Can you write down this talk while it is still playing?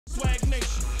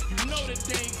that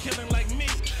they ain't killing like me.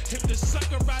 If the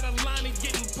sucker ride a line and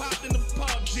getting popped in the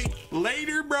PUBG.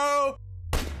 Later, bro.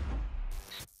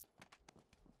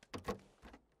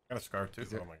 Got a scar too.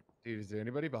 Oh my. Dude, is there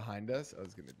anybody behind us? I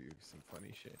was gonna do some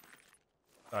funny shit.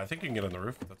 I think you can get on the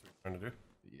roof. If that's what you're trying to do.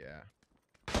 Yeah.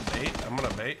 Bait. I'm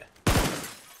gonna bait.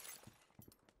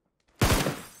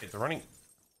 Okay, they're running.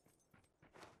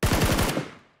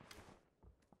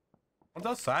 On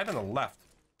the side and the left.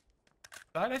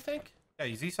 Side, I think. Yeah,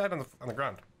 he's east side on the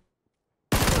ground.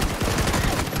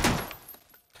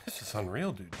 This is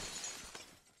unreal, dude.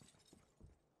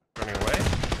 Running away.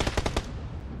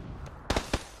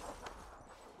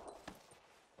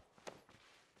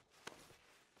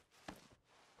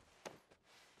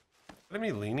 Look at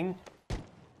me leaning.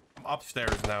 I'm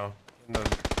upstairs now in the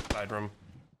side room.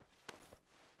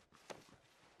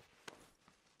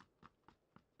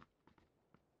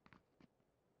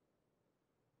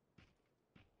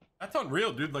 That's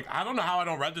unreal, dude. Like, I don't know how I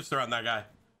don't register on that guy.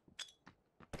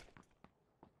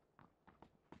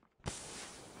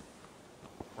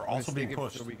 We're also being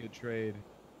pushed. So we could trade.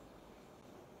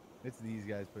 It's these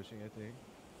guys pushing, I think.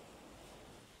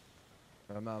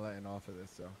 But I'm not letting off of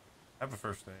this, so. I have a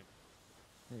first aid.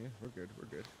 Yeah, we're good. We're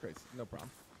good. Great. No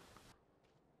problem.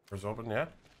 Doors open, yeah.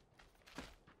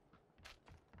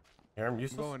 Here, I'm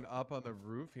useless. I'm going up on the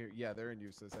roof here. Yeah, they're in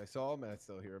useless. I saw them and I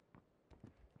still hear them.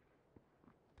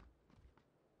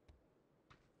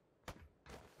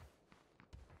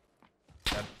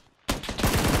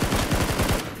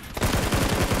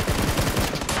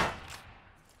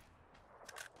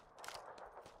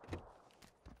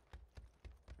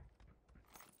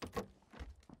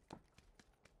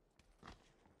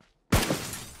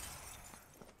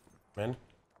 Man.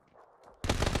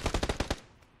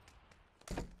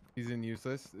 He's in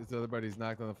useless. His other buddy's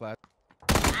knocked on the flat.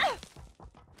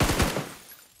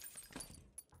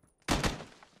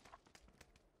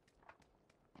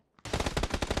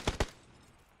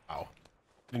 Wow.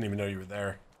 Didn't even know you were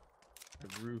there. The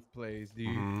roof plays,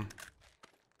 dude.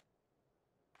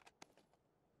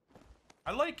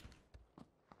 I like...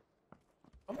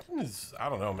 Something is... I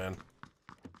don't know, man.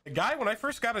 The guy, when I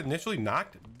first got initially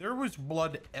knocked, there was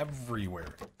blood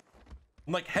everywhere.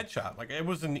 Like, headshot. Like, it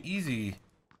was an easy...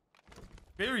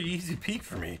 Very easy peek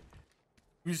for me.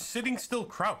 He was sitting still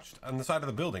crouched on the side of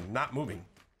the building, not moving.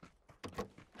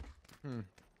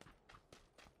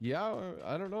 Yeah,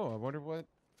 I don't know. I wonder what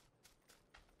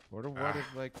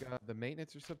if, like, the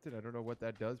maintenance or something. I don't know what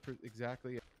that does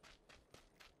exactly.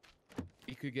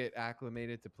 He could get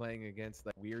acclimated to playing against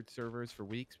like weird servers for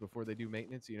weeks before they do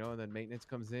maintenance, you know, and then maintenance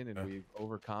comes in and we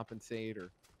overcompensate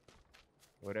or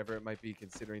whatever it might be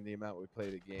considering the amount we play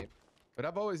the game. But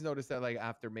I've always noticed that like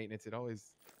after maintenance, it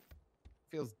always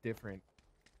feels different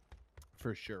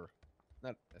for sure.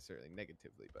 Not necessarily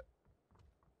negatively, but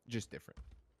just different.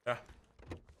 Yeah.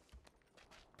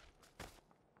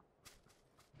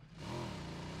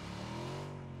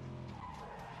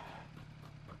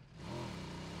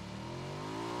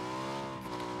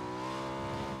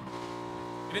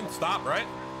 You didn't stop, right?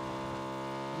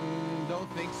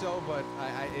 Don't think so, but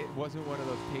it wasn't one of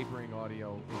those tapering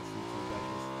audio instances that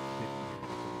just didn't hear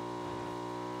anything.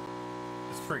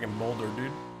 This freaking boulder,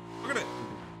 dude. Look at it.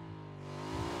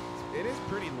 It is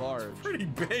pretty large. It's pretty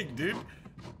big, dude.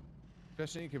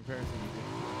 Especially in comparison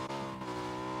to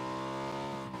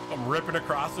I'm ripping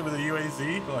across it with a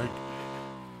UAZ, like...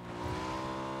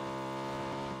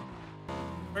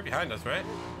 Right behind us, right?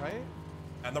 Right?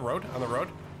 On the road, on the road.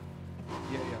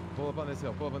 Yeah, yeah. Pull up on this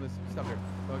hill. Pull up on this. Stop here.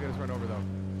 Don't get us run over, though.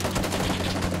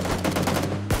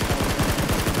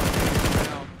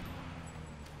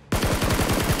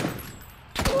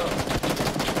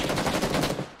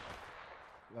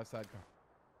 Left side car.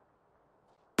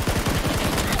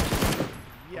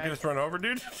 Yeah. You just run over,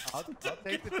 dude? I'll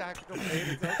take the tactical bait.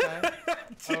 It's okay.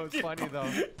 That was funny, though.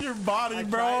 Your body,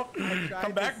 bro.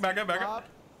 Come back, back up, back up.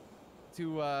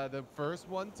 To the first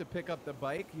one to pick up the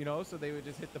bike, you know, so they would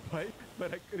just hit the bike,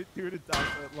 but I couldn't do it in time,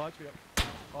 so it launched me up.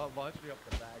 Launched me up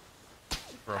the back.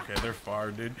 Okay, they're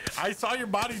far, dude. I saw your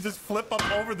body just flip up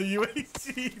over the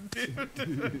UAC,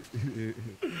 dude.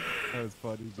 That was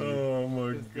funny, dude. Oh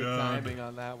my Just god. the timing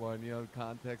on that one, you know, the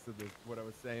context of this, what I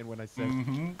was saying when I said.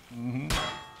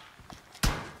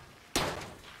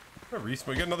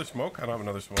 We got another smoke? I don't have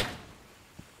another smoke.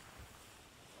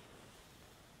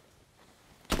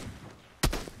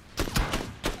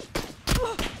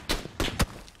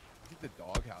 The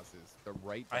doghouse is the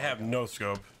right. I have no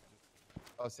scope.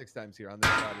 Oh, 6 times here on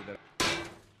this body.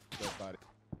 This body.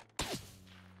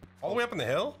 All the way up in the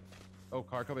hill? Oh,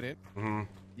 car coming in.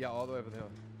 Yeah, all the way up in the hill.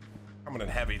 Coming in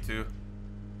heavy too.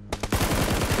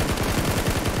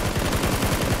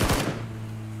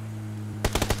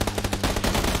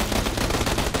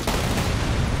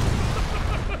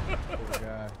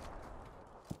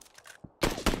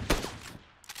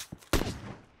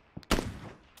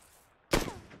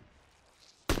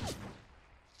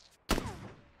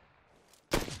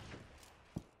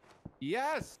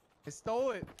 Yes, I stole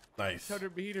it. Nice.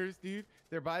 600 meters, dude.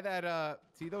 They're by that,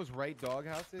 see those right dog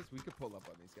houses? We could pull up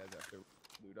on these guys after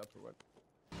loot up or what.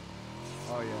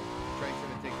 Oh, yeah. Frank's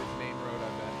gonna take this main road, I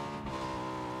bet.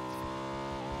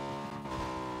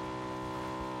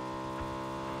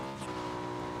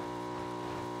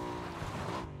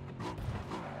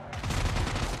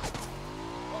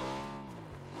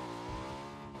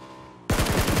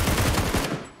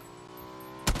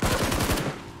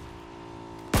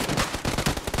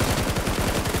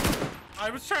 I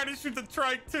was trying to shoot the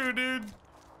trike too, dude.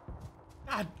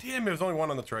 God damn, there was only one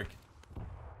on the trike.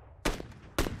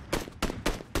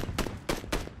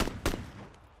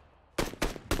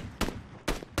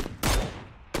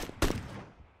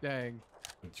 Dang.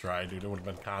 Good try, dude. It would have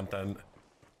been content.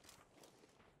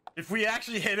 If we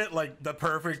actually hit it like the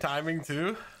perfect timing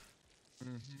too.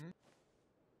 Mm-hmm.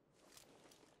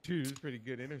 Dude, it's a pretty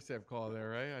good intercept call there,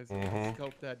 right? I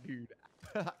scoped that dude.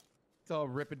 It's all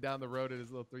ripping down the road in his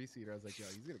little 3-seater. I was like, yo,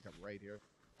 he's gonna come right here.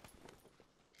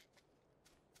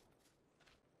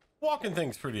 Walking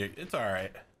thing's pretty. It's all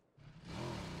right.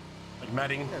 Like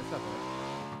metting. Yeah, it's not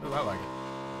bad. Ooh, I like it.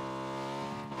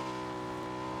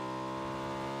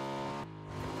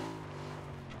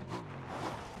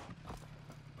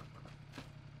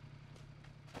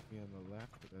 Yeah, on the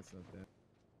left, but that's not bad.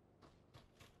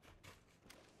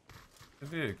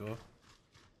 It's really cool.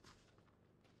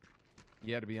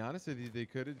 Yeah, to be honest with you, they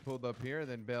could have pulled up here and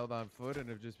then bailed on foot and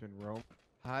have just been roam.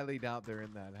 Highly doubt they're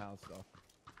in that house, though.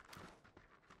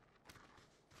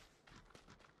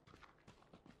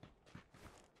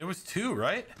 It was 2,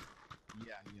 right?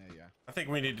 Yeah. I think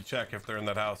we need to check if they're in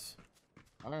that house.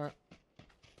 All right.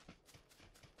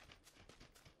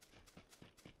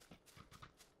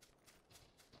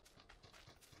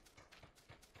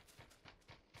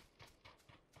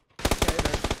 Okay,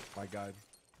 there. My God.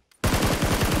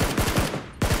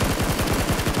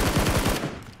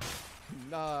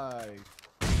 Nice.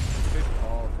 Good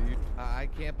call, dude. I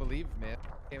can't believe, man.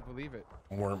 Can't believe it.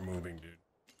 Weren't moving, dude.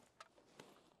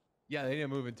 Yeah, they didn't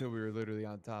move until we were literally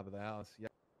on top of the house. Yeah.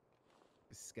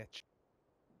 Sketch.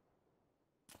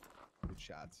 Good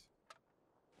shots.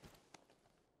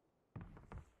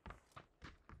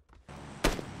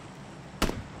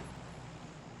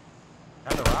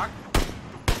 Got the rock?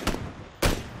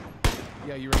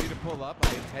 Yeah, you ready to pull up?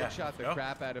 I Yeah, headshot the go.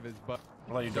 crap out of his butt.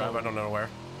 I'll let you drive. I don't know where.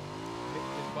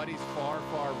 His buddy's far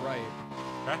right.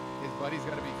 Okay. His buddy's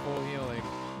got to be full healing.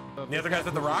 So if The this other guy guy's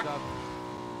at the pushes rock? up-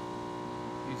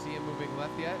 you see him moving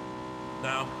left yet?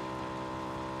 No.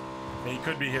 Yeah, he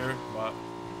could be here, but.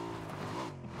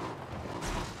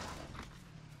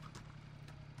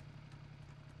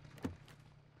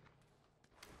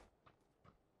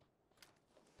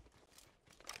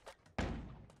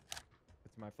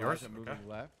 It's my Yours? flash. I'm moving Okay.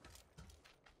 left.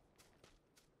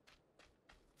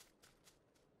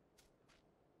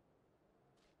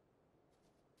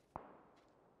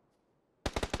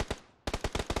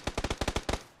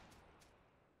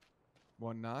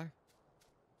 One knock.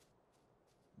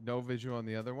 No visual on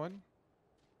the other one.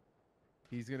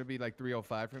 He's going to be like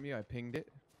 305 from you. I pinged it.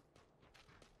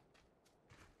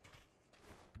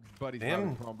 His buddy's probably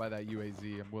Damn. prone by that UAZ.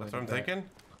 I'm willing That's what I'm to bet. thinking.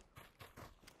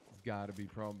 He's got to be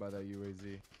prone by that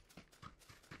UAZ.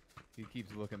 He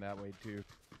keeps looking that way too.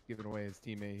 Giving away his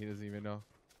teammate. He doesn't even know.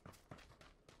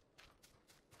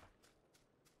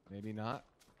 Maybe not.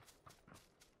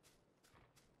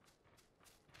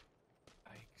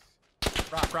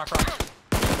 Yikes. Rock. That's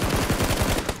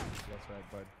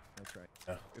right, bud. That's right.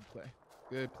 Yeah. Good play.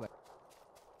 Good play.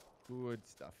 Good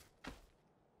stuff.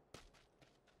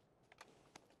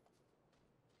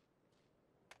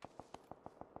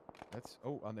 That's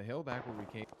on the hill back where we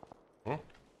came. Hmm?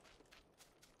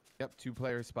 Yep, 2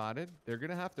 players spotted. They're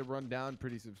gonna have to run down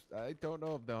pretty. I don't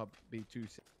know if they'll be too.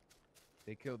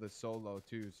 They killed the solo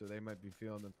too, so they might be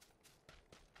feeling them.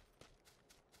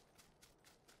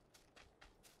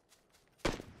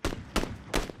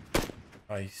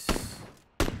 Nice.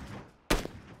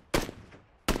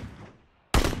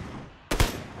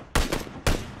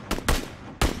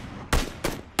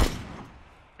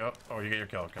 Yep. Oh, you get your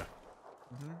kill. Okay.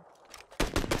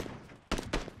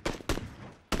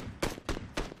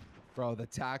 Bro, the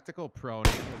tactical proning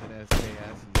with an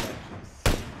SKS is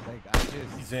actually like I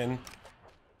just He's in.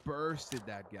 bursted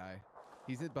that guy.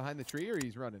 He's in behind the tree or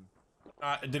he's running?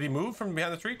 Did he move from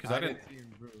behind the tree? Because I didn't. see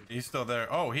him move. He's still there.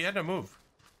 Oh, he had to move.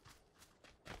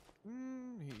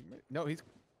 No, he's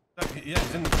Yeah,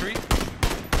 he's in the tree.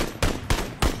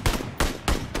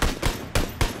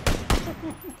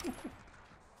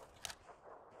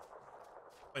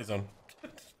 Play zone.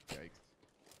 yikes.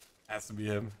 Has to be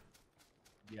him.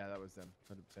 Yeah, that was them,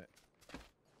 100%.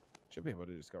 Should be able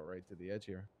to just go right to the edge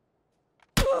here.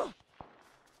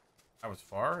 I was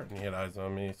far, and he had eyes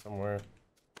on me somewhere.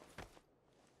 I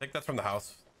think that's from the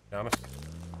house, to be honest.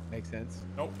 Makes sense.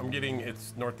 Nope, I'm getting,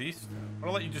 it's northeast. I'm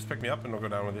gonna let you just pick me up, and I'll go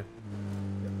down with you.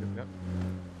 Yep.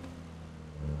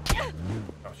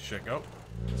 Oh, shit, go.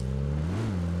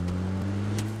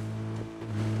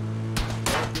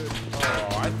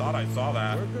 Oh, I thought I saw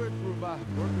that. We're good, Ruba.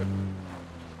 We're good.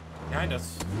 Behind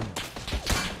us.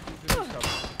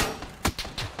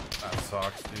 That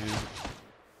sucks, dude.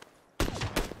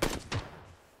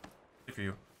 Good for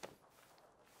you.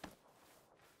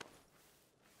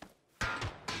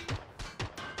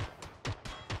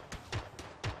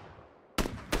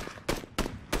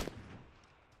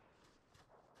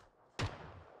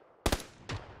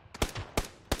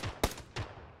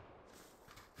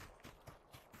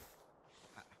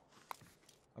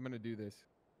 I'm gonna do this.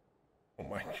 Oh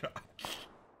my god.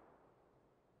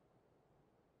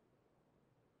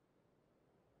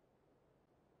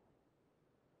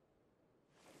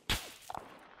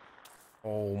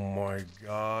 Oh my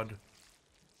god.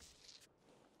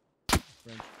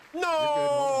 French.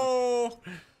 No!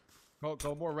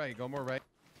 Go more right. Go more right.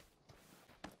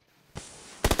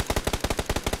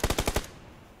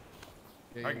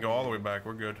 Yeah, I can go all the way back.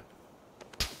 We're good.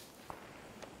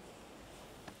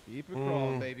 Keep it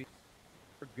crawling, baby.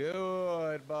 We're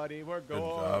good, buddy. We're good. Good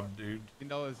job, dude. You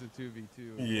know it's a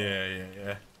 2v2.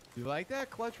 Yeah. You like that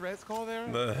clutch res call there?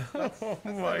 That's That's my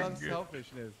that god.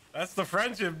 unselfishness. That's the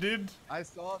friendship, dude. I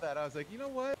saw that. I was like, you know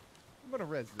what? I'm gonna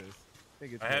res this.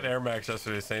 Think it's I had good. Air Max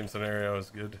yesterday, same scenario. It was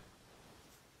good.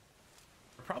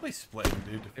 We're probably splitting,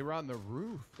 dude. They were on the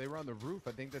roof. They were on the roof.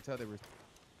 I think that's how they were. You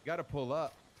gotta pull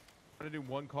up. Want to do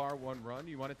one car, one run?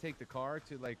 You want to take the car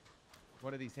to like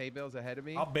one of these hay bales ahead of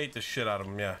me? I'll bait the shit out of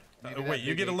him, yeah. Maybe Wait, that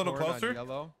you big get a little acorn on closer?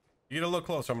 yellow. You get a little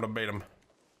closer, I'm gonna bait him.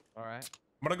 All right.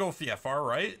 I'm gonna go, yeah, far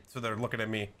right, so they're looking at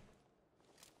me.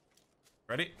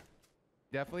 Ready?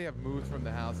 Definitely have moved from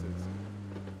the houses.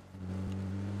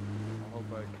 I hope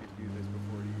I could do this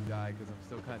before you die because I'm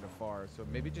still kind of far. So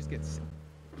maybe just get Some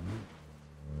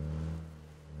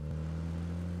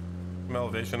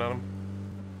elevation on him.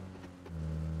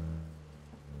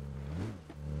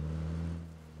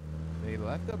 They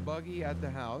left a buggy at the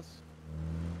house.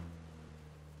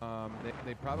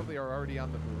 They probably are already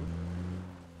on the move.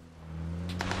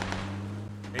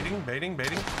 Baiting.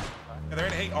 Yeah, they're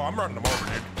in hay. Oh, I'm running them over,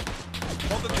 dude.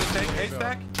 Hold them to the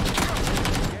haystack.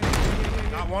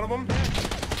 Not one of them.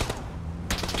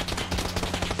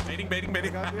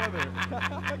 Baiting. Got the other.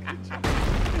 Good job.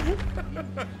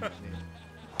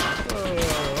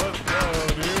 Let's go,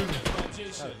 dude.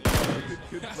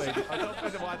 Good play. I was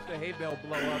hoping to watch the hay bale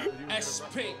blow up.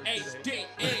 SPHDE,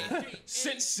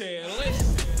 sincerely.